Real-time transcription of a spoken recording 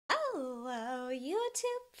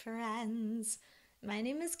YouTube friends. My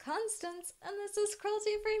name is Constance and this is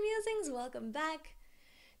Cruelty Free Musings. Welcome back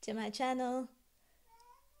to my channel.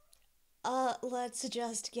 Let's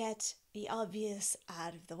just get the obvious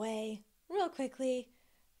out of the way real quickly.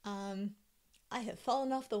 I have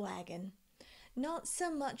fallen off the wagon. Not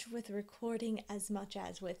so much with recording as much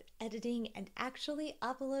as with editing and actually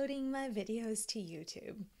uploading my videos to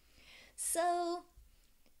YouTube. So,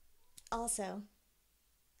 also,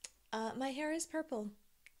 my hair is purple.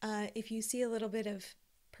 If you see a little bit of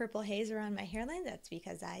purple haze around my hairline, that's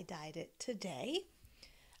because I dyed it today.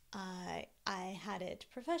 I had it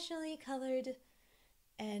professionally colored,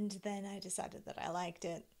 and then I decided that I liked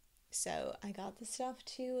it. So I got the stuff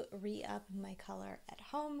to re-up my color at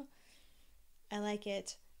home. I like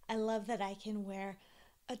it. I love that I can wear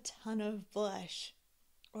a ton of blush,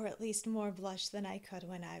 or at least more blush than I could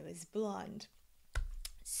when I was blonde.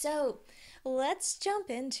 So let's jump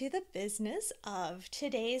into the business of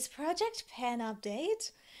today's project pan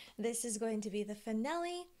update. This is going to be the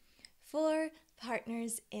finale for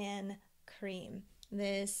Partners in Cream.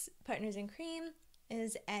 This Partners in Cream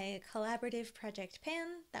is a collaborative project pan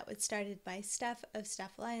that was started by Steph of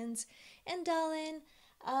Lyons and DaLin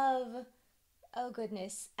of, oh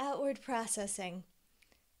goodness, Outward Processing.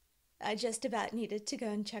 I just about needed to go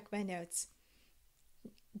and check my notes.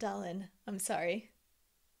 DaLin, I'm sorry.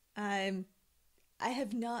 I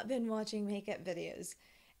have not been watching makeup videos,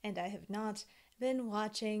 and I have not been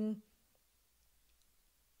watching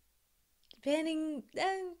panning.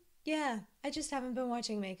 Yeah, I just haven't been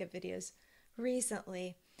watching makeup videos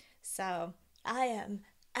recently, so I am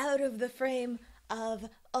out of the frame of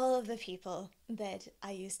all of the people that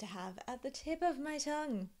I used to have at the tip of my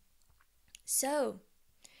tongue. So,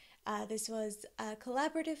 this was a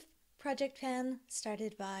collaborative project pan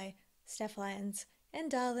started by Steph Lyons and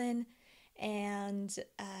DaLin, and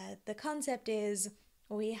the concept is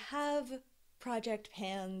we have project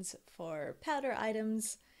pans for powder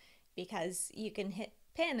items because you can hit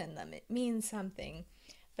pan in them. It means something,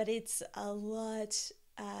 but it's a lot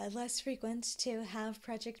less frequent to have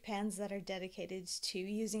project pans that are dedicated to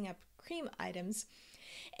using up cream items,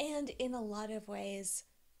 and in a lot of ways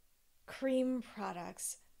cream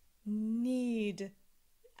products need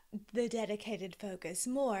the dedicated focus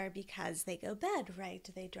more because they go bad, right?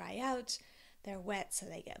 They dry out, they're wet, so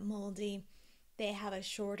they get moldy. They have a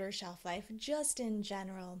shorter shelf life just in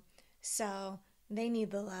general, so they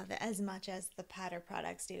need the love as much as the powder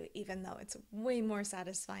products do, even though it's way more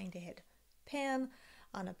satisfying to hit pan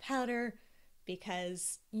on a powder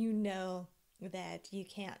because you know that you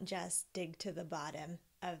can't just dig to the bottom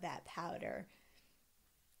of that powder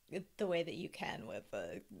the way that you can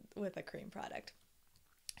with a cream product.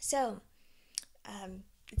 So,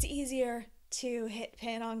 it's easier to hit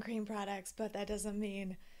pan on cream products, but that doesn't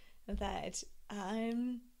mean that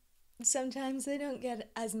sometimes they don't get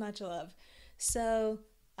as much love. So,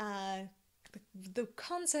 the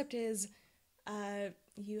concept is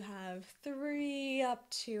you have 3 up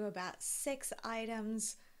to about 6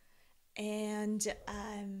 items, and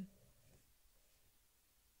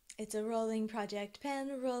it's a rolling project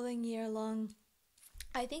pan, rolling year long.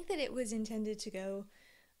 I think that it was intended to go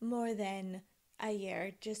more than a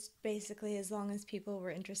year, just basically as long as people were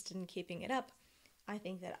interested in keeping it up. I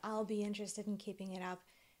think that I'll be interested in keeping it up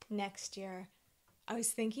next year. I was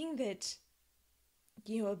thinking that,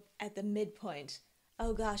 you know, at the midpoint,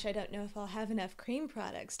 oh gosh, I don't know if I'll have enough cream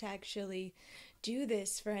products to actually do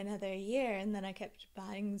this for another year, and then I kept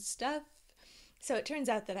buying stuff. So it turns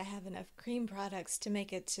out that I have enough cream products to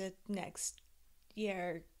make it to next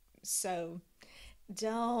year, so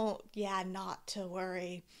not to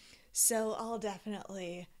worry. So I'll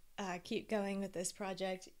definitely keep going with this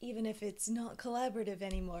project, even if it's not collaborative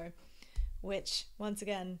anymore, which, once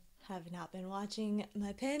again, have not been watching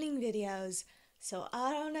my panning videos, so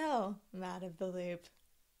I don't know. I'm out of the loop.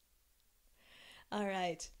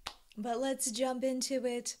 Alright, but let's jump into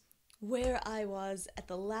it. Where I was at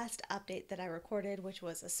the last update that I recorded, which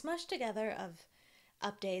was a smush together of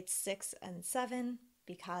updates 6 and 7,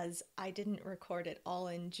 because I didn't record it all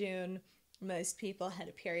in June. Most people had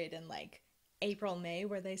a period in like April, May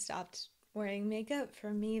where they stopped wearing makeup. For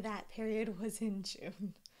me, that period was in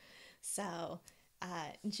June. So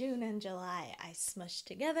June and July I smushed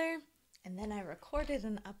together, and then I recorded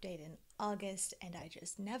an update in August, and I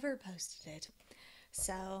just never posted it.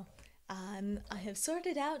 So I have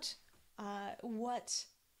sorted out what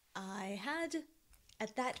I had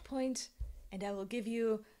at that point, and I will give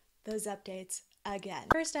you those updates again.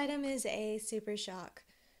 First item is a Super Shock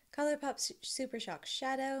ColourPop Super Shock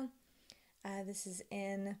Shadow. This is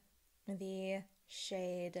in the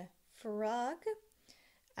shade Frog.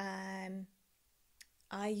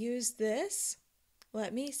 I used this,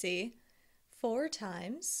 let me see, 4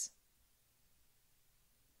 times.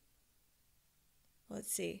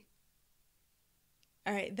 Let's see.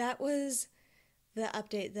 All right, that was the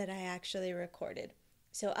update that I actually recorded.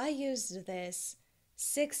 So I used this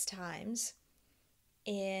 6 times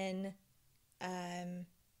in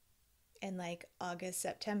like August,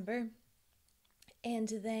 September. And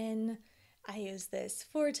then I used this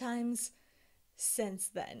 4 times since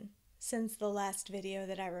then, since the last video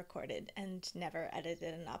that I recorded and never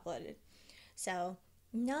edited and uploaded. So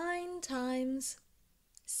 9 times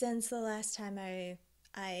since the last time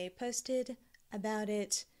I posted about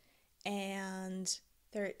it, and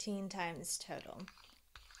 13 times total.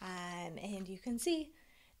 And you can see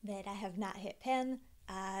that I have not hit pan.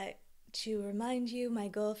 To remind you, my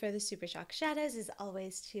goal for the Super Shock Shadows is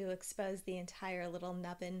always to expose the entire little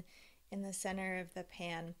nubbin in the center of the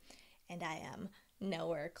pan, and I am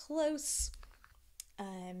nowhere close.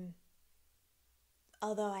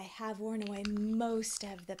 Although I have worn away most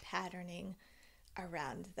of the patterning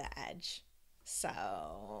around the edge.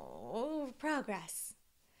 So, progress.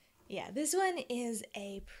 Yeah, this one is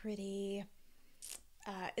a pretty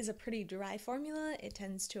dry formula. It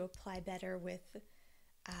tends to apply better with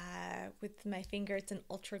my finger. It's an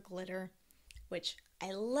ultra glitter, which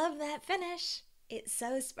I love that finish. It's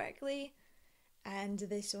so sparkly. And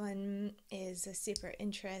this one is super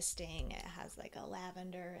interesting. It has like a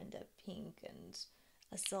lavender and a pink and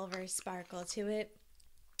a silver sparkle to it.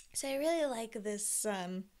 So I really like this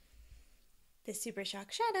this Super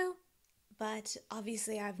Shock Shadow, but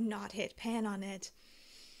obviously I've not hit pan on it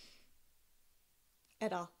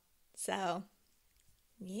at all. So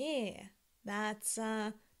yeah, that's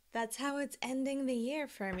how it's ending the year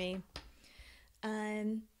for me.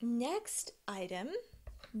 Next item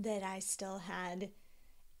that I still had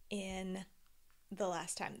in the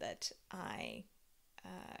last time that I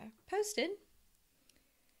posted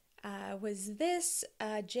was this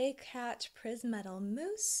J-Cat Pris-metal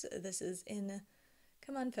Mousse. This is in,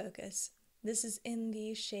 come on focus, this is in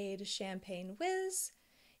the shade Champagne Whiz.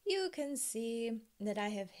 You can see that I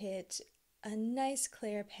have hit a nice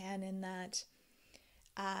clear pan in that.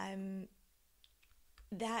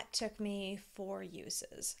 That took me 4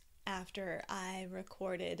 uses after I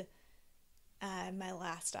recorded my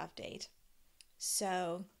last update.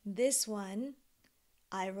 So this one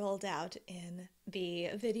I rolled out in the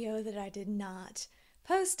video that I did not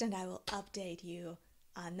post, and I will update you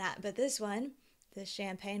on that. But this one, the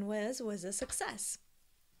Champagne Whiz, was a success.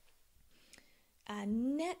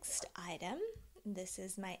 Next item, this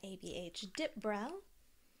is my ABH Dipbrow.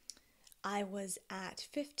 I was at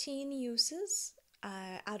 15 uses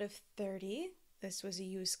out of 30. This was a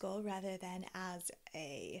use goal rather than as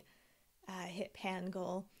a hit pan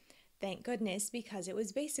goal. Thank goodness, because it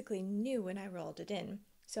was basically new when I rolled it in.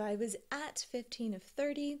 So I was at 15 of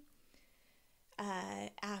 30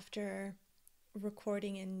 after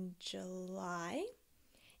recording in July,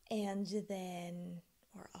 and then,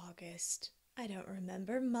 or August, I don't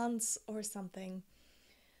remember, months or something,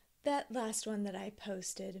 that last one that I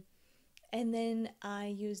posted. And then I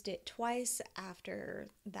used it twice after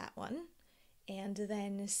that one. And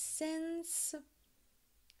then since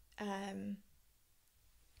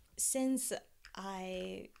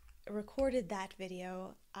I recorded that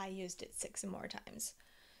video, I used it 6 more times.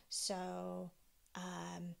 So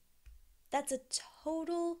that's a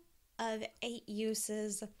total of 8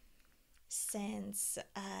 uses since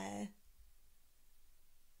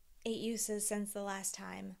the last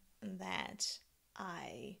time that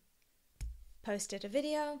I posted a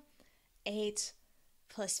video. 8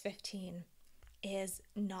 plus 15 is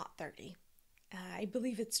not 30. I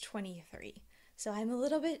believe it's 23. So I'm a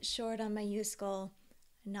little bit short on my use goal.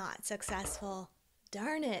 Not successful.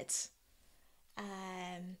 Darn it.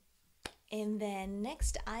 And then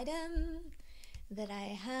next item that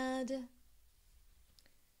I had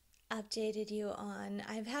updated you on,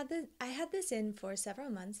 I had this in for several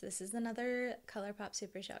months. This is another ColourPop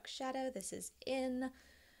Super Shock Shadow. This is in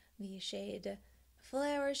the shade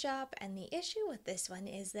Flower Shop, and the issue with this one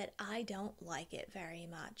is that I don't like it very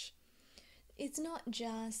much. It's not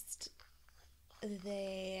just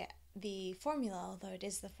the formula, although it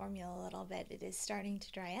is the formula a little bit. It is starting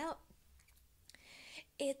to dry out.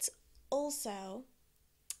 It's also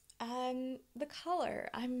the color.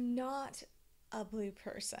 I'm not a blue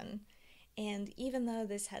person, and even though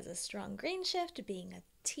this has a strong green shift, being a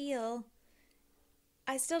teal,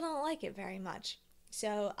 I still don't like it very much.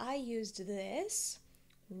 So I used this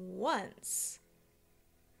once.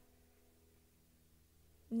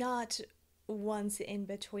 Not once in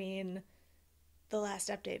between the last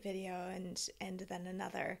update video and then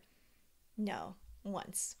another. No,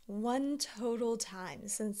 one total time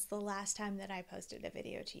since the last time that I posted a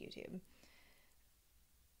video to YouTube.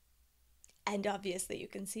 And obviously you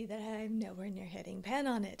can see that I'm nowhere near hitting pan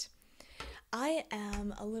on it. I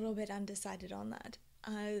am a little bit undecided on that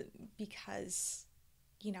because,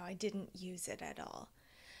 you know, I didn't use it at all.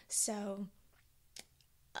 So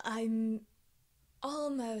I'm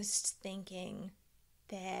almost thinking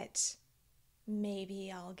that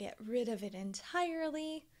maybe I'll get rid of it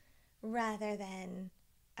entirely rather than,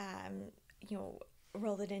 you know,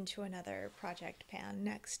 roll it into another project pan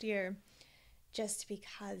next year, just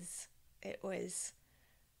because it was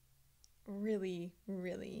really,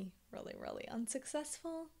 really, really, really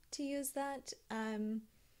unsuccessful to use that.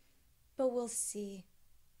 But we'll see.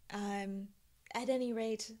 At any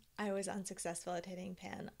rate, I was unsuccessful at hitting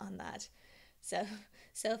pan on that. So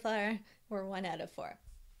far, we're 1 out of 4.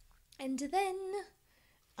 And then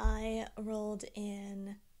I rolled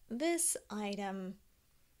in this item,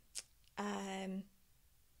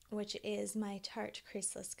 which is my Tarte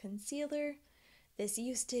Creaseless Concealer. This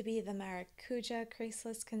used to be the Maracuja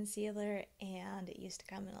Creaseless Concealer, and it used to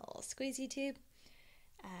come in a little squeezy tube,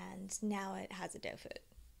 and now it has a doe foot.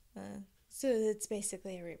 So it's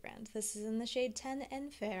basically a rebrand. This is in the shade 10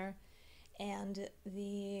 and Fair, and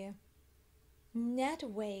the net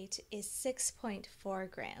weight is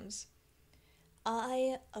 6.4 grams.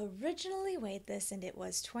 I originally weighed this and it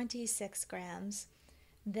was 26 grams.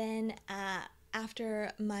 Then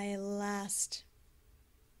after my last,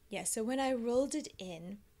 so when I rolled it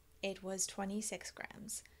in, it was 26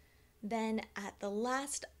 grams. Then at the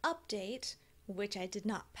last update, which I did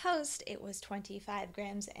not post, it was 25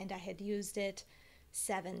 grams and I had used it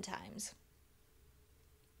 7 times.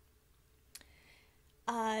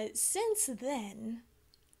 Since then,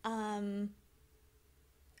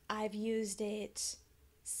 I've used it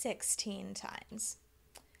 16 times.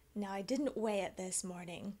 Now, I didn't weigh it this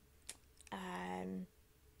morning,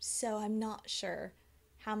 so I'm not sure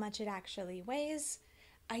how much it actually weighs.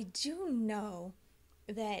 I do know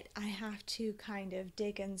that I have to kind of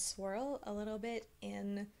dig and swirl a little bit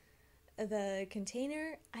in the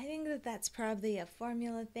container. I think that that's probably a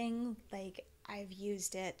formula thing. Like, I've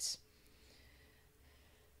used it,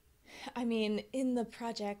 I mean, in the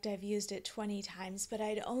project I've used it 20 times, but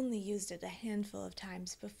I'd only used it a handful of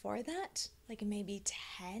times before that, like maybe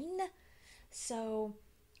 10. So,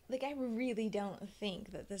 like, I really don't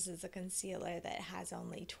think that this is a concealer that has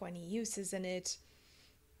only 20 uses in it.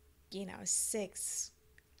 You know,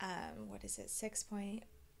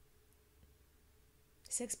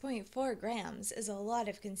 6.4 grams is a lot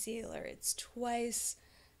of concealer. It's twice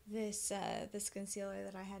this concealer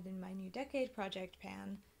that I had in my New Decade project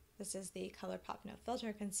pan. This is the ColourPop No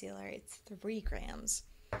Filter Concealer. It's 3 grams.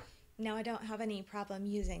 Now, I don't have any problem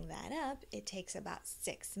using that up. It takes about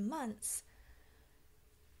 6 months.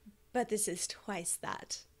 But this is twice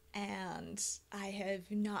that. And I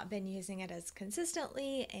have not been using it as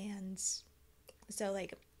consistently. And so,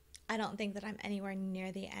 like, I don't think that I'm anywhere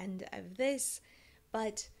near the end of this.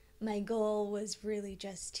 But my goal was really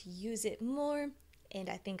just to use it more. And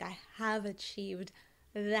I think I have achieved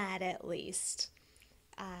that at least.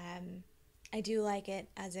 I do like it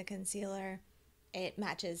as a concealer. It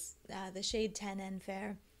matches the shade 10 and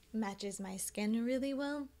Fair, matches my skin really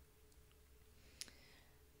well.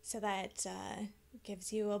 So that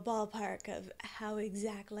gives you a ballpark of how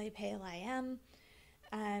exactly pale I am.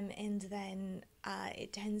 And then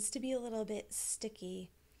it tends to be a little bit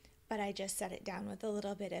sticky, but I just set it down with a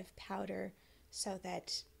little bit of powder so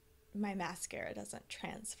that my mascara doesn't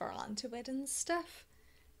transfer onto it and stuff.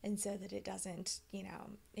 And so that it doesn't, you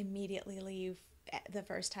know, immediately leave the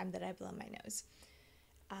first time that I blow my nose.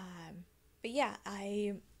 But yeah,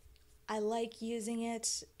 I like using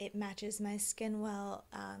it. It matches my skin well.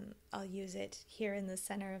 I'll use it here in the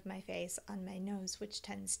center of my face, on my nose, which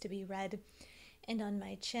tends to be red, and on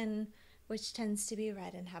my chin, which tends to be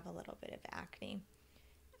red and have a little bit of acne,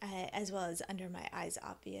 as well as under my eyes,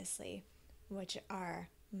 obviously, which are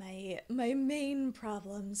my main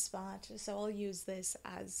problem spot. So I'll use this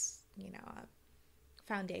as, you know, a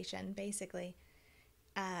foundation basically,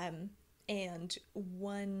 and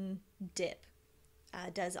one dip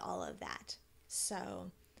does all of that. So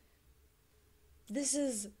this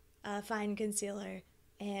is a fine concealer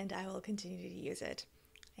and I will continue to use it,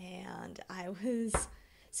 and I was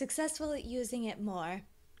successful at using it more.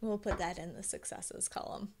 We'll put that in the successes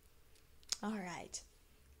column. All right.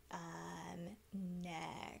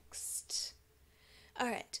 Next. All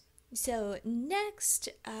right. So next,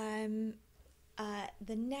 the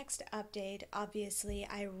next update, obviously,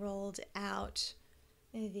 I rolled out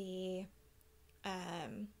the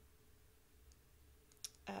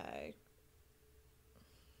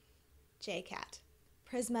J-Cat.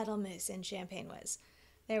 Pris-metal Mousse in Champagne Whiz.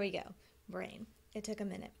 There we go. Brain. It took a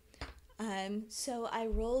minute. So I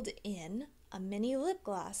rolled in a mini lip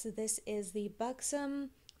gloss. This is the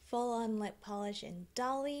Buxom Full-On Lip Polish in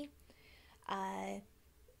Dolly.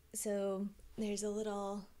 So there's a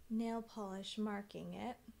little nail polish marking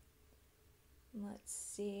it. Let's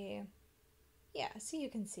see. Yeah, so you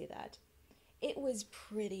can see that. It was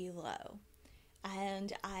pretty low,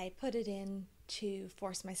 and I put it in to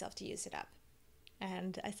force myself to use it up.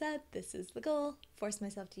 And I said, this is the goal, force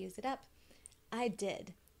myself to use it up. I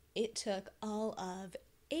did. It took all of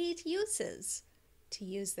 8 uses to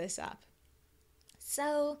use this up.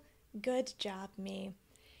 So, good job, me.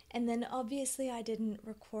 And then obviously I didn't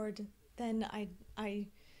record. Then I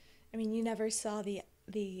mean, you never saw the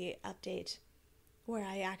update where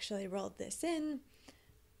I actually rolled this in,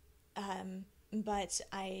 but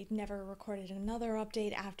I never recorded another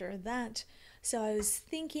update after that. So I was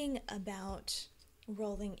thinking about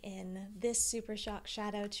rolling in this Super Shock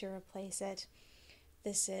shadow to replace it.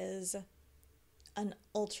 This is an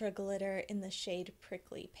ultra glitter in the shade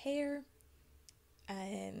Prickly Pear.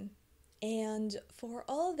 And for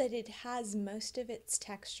all that it has most of its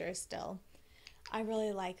texture still, I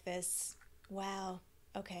really like this. Wow.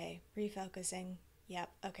 Okay, refocusing. Yep,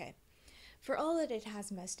 okay. For all that it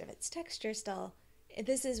has most of its texture still,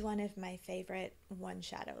 this is one of my favorite one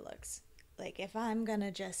shadow looks. Like, if I'm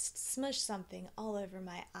gonna just smush something all over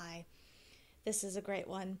my eye, this is a great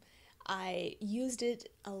one. I used it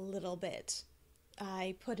a little bit.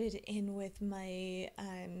 I put it in with my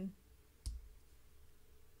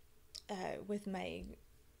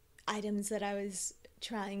items that I was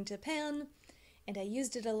trying to pan, and I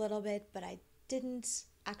used it a little bit, but I didn't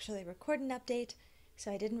actually record an update,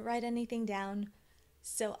 so I didn't write anything down,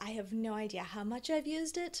 so I have no idea how much I've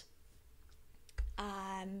used it.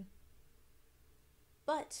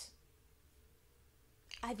 But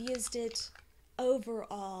I've used it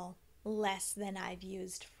overall less than I've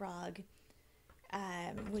used Frog,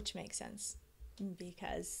 which makes sense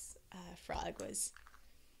because Frog was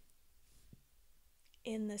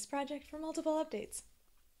in this project for multiple updates,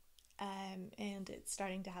 and it's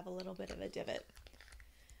starting to have a little bit of a divot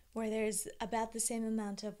where there's about the same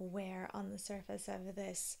amount of wear on the surface of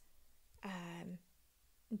this,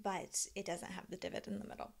 but it doesn't have the divot in the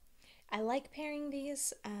middle. I like pairing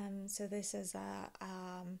these, so this is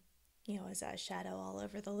is a shadow all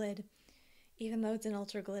over the lid. Even though it's an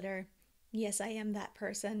ultra glitter, yes, I am that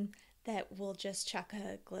person that will just chuck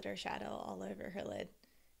a glitter shadow all over her lid.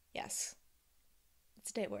 Yes,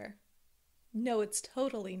 it's daywear. No, it's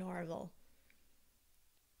totally normal.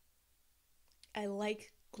 I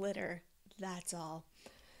like glitter, that's all.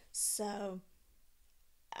 So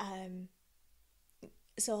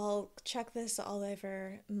I'll chuck this all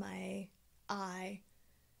over my eye,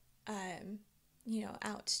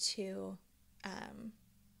 out to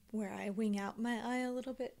where I wing out my eye a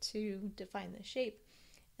little bit to define the shape,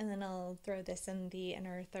 and then I'll throw this in the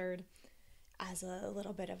inner third as a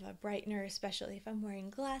little bit of a brightener, especially if I'm wearing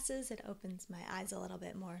glasses. It opens my eyes a little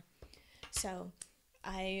bit more. So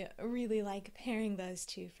I really like pairing those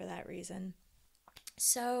two for that reason.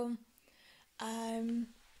 So,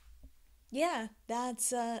 yeah,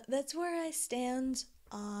 that's where I stand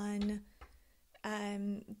on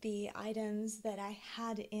the items that I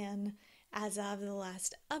had in as of the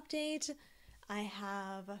last update. I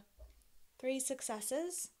have 3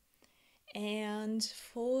 successes and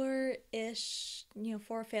 4-ish,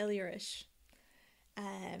 4 failure-ish.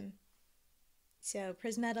 So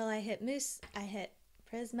Pris-metal, I hit Mousse, I hit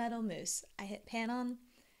Pris-metal Mousse, I hit pan on.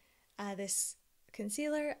 This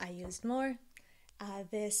concealer, I used more.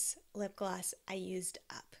 This lip gloss, I used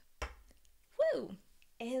up. Woo!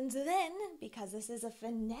 And then, because this is a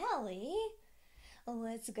finale,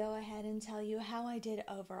 let's go ahead and tell you how I did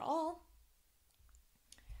overall.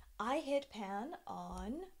 I hit pan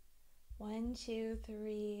on 1, 2,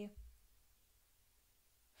 3,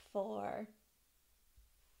 4,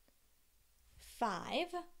 5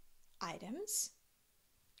 items.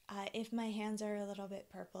 If my hands are a little bit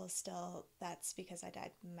purple still, that's because I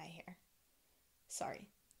dyed my hair. Sorry.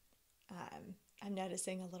 I'm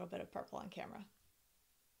noticing a little bit of purple on camera.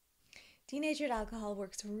 Denatured alcohol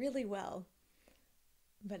works really well,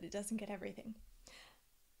 but it doesn't get everything.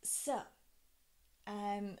 So,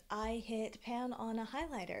 I hit pan on a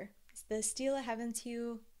highlighter. It's the Steel of Heaven's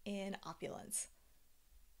Hue in Opulence.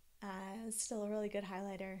 It's still a really good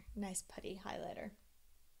highlighter, nice putty highlighter.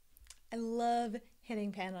 I love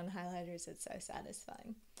hitting pan on highlighters, it's so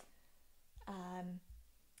satisfying.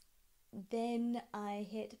 Then I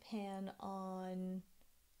hit pan on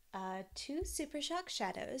 2 Super Shock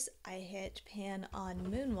shadows. I hit pan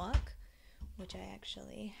on Moonwalk, which I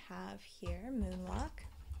actually have here, Moonwalk.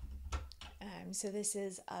 So this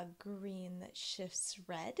is a green that shifts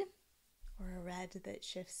red, or a red that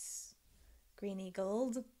shifts greeny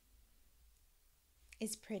gold.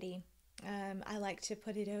 It's pretty. I like to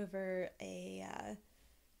put it over a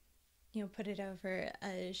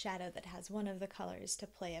shadow that has one of the colors to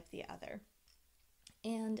play up the other.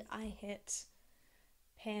 And I hit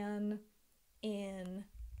pan in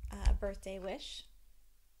Birthday Wish.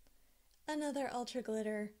 Another ultra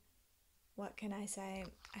glitter. What can I say?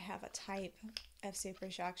 I have a type of Super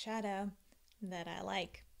Shock shadow that I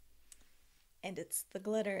like, and it's the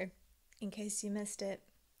glitter, in case you missed it.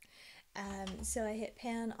 So I hit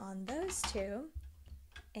pan on those two,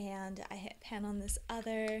 and I hit pan on this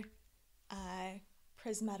other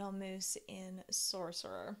Pris-metal mousse in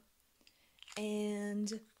Sorcerer.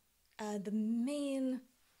 And the main,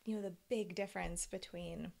 the big difference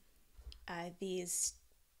between these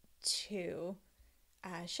two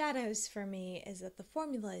shadows for me is that the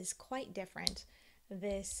formula is quite different.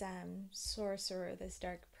 This Sorcerer, this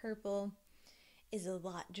dark purple, is a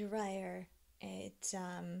lot drier. It's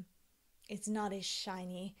not as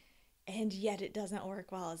shiny, and yet it doesn't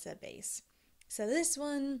work well as a base. So this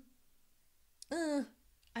one,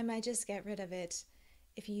 I might just get rid of it.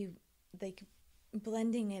 If you like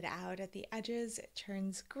blending it out at the edges, it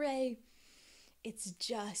turns gray. It's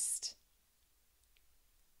just,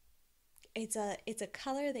 it's a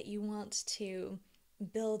color that you want to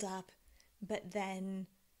build up, but then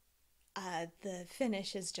the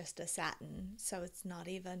finish is just a satin, so it's not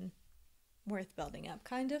even worth building up,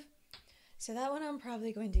 kind of. So that one I'm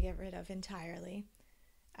probably going to get rid of entirely.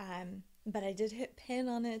 But I did hit pan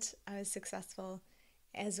on it. I was successful,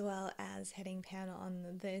 as well as hitting pan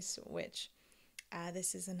on this, which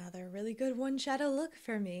this is another really good one shadow look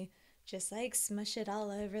for me. Just like smush it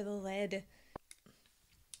all over the lid.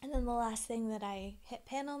 And then the last thing that I hit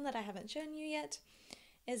pan on that I haven't shown you yet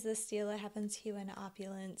is the Stila Heaven's Hue and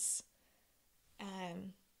Opulence,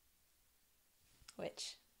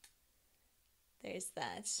 which there's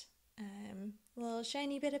that little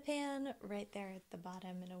shiny bit of pan right there at the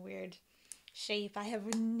bottom in a weird shape. I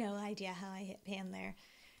have no idea how I hit pan there,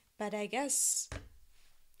 but I guess,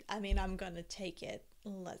 I'm gonna take it,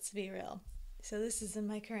 let's be real. So this is in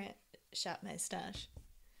my current Shop My Stash.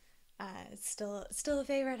 It's still a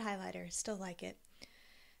favorite highlighter, still like it.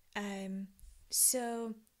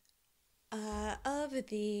 So of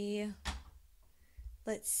the,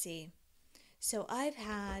 let's see, so I've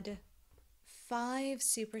had 5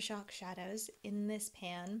 Super Shock shadows in this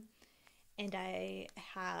pan, and I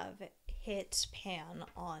have hit pan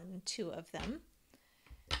on 2 of them.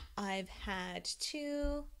 I've had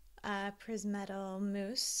 2 Pris-metal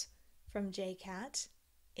mousse from JCat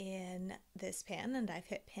in this pan, and I've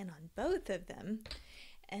hit pan on both of them.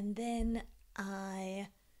 And then I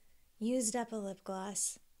used up a lip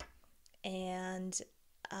gloss, and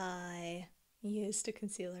I used a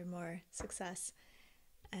concealer, more success.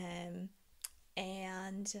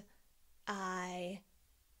 And I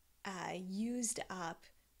used up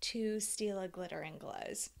 2 Stila Glitter and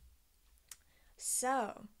Glows.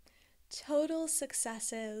 So, total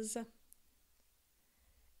successes,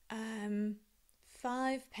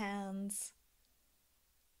 5 pans,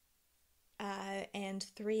 and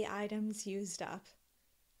 3 items used up.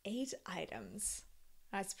 8 items.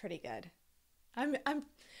 That's pretty good.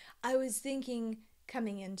 I was thinking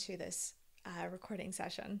coming into this recording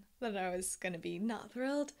session that I was going to be not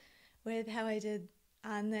thrilled with how I did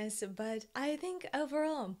on this, but I think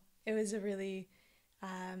overall it was a really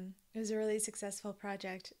successful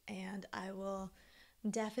project, and I will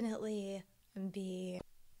definitely be,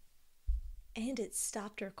 and it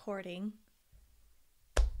stopped recording.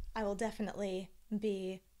 I will definitely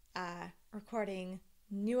be recording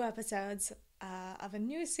new episodes of a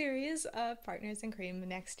new series of Partners in Cream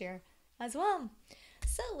next year as well.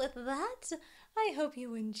 So with that, I hope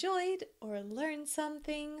you enjoyed or learned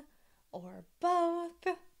something, or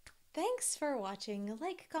both. Thanks for watching.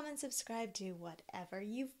 Like, comment, subscribe, do whatever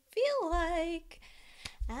you feel like.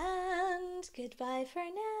 And goodbye for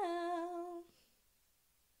now.